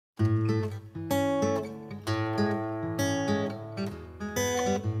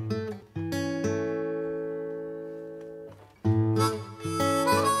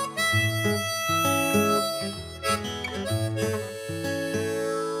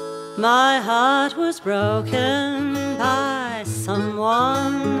My heart was broken by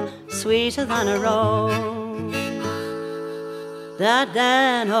someone sweeter than a rose, that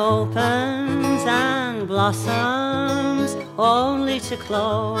then opens and blossoms only to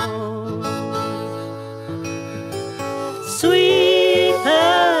close. Sweet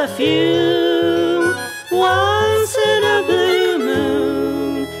perfume once in a blue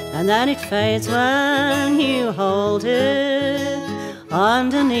moon, and then it fades when you hold it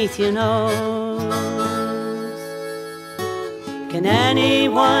underneath your nose. Can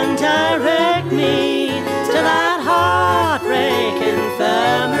anyone direct me to that heartbreak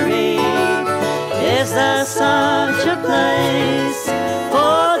infirmary? Is there such a place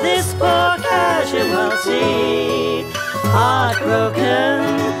for this poor casualty? Heartbroken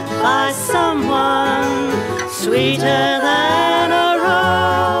by someone sweeter than a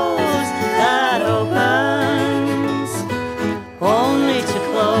rose that opens only to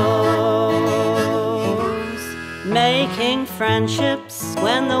close. Making friendships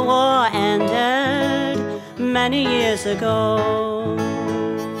when the war ended many years ago.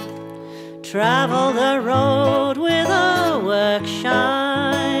 Travel the road with a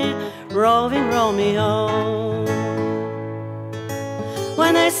work-shy roving Romeo.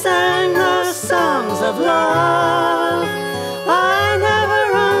 When they sang those songs of love, I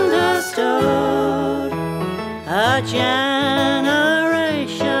never understood a generation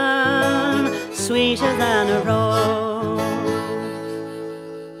sweeter than a rose.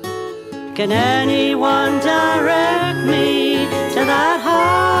 Can anyone direct me to that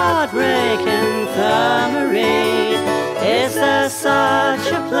heartbreak infirmary? Is there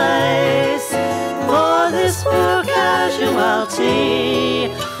such a place for this poor casualty?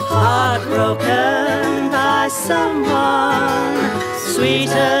 Heartbroken by someone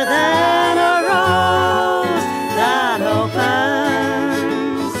sweeter than a rose that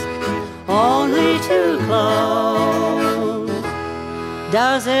opens only to close.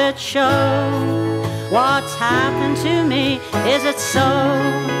 Does it show what's happened to me? Is it so?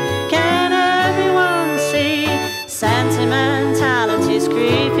 Can everyone see sentimentality's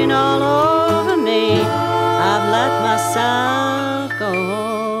creeping all over me? I've let myself go.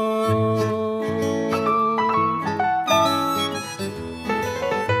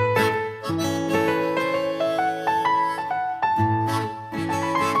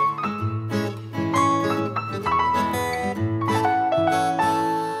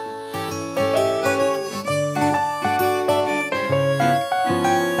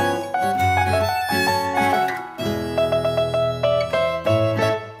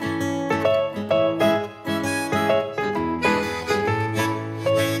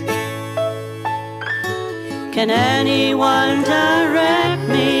 Can anyone direct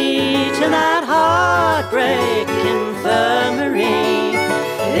me to that heartbreak infirmary?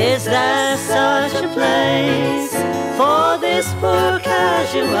 Is there such a place for this poor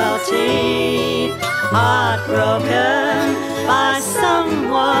casualty? Heartbroken by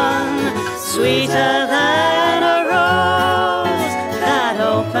someone sweeter than a